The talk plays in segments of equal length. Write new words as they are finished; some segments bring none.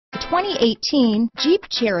2018 Jeep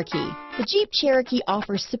Cherokee. The Jeep Cherokee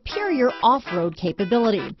offers superior off-road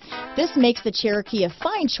capability. This makes the Cherokee a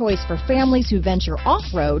fine choice for families who venture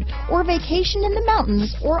off-road or vacation in the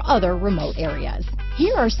mountains or other remote areas.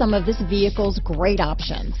 Here are some of this vehicle's great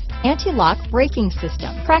options: anti-lock braking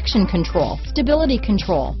system, traction control, stability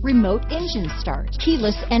control, remote engine start,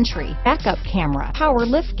 keyless entry, backup camera, power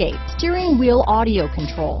liftgate, steering wheel audio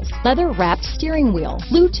controls, leather-wrapped steering wheel,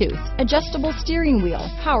 Bluetooth, adjustable steering wheel,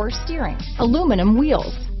 power steering, aluminum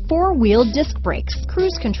wheels, four-wheel disc brakes,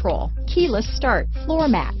 cruise control, keyless start, floor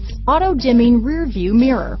mats, auto-dimming rear view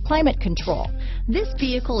mirror, climate control. This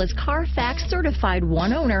vehicle is Carfax certified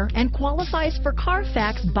one owner and qualifies for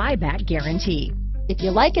Carfax buyback guarantee. If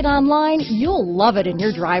you like it online, you'll love it in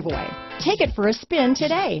your driveway. Take it for a spin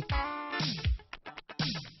today.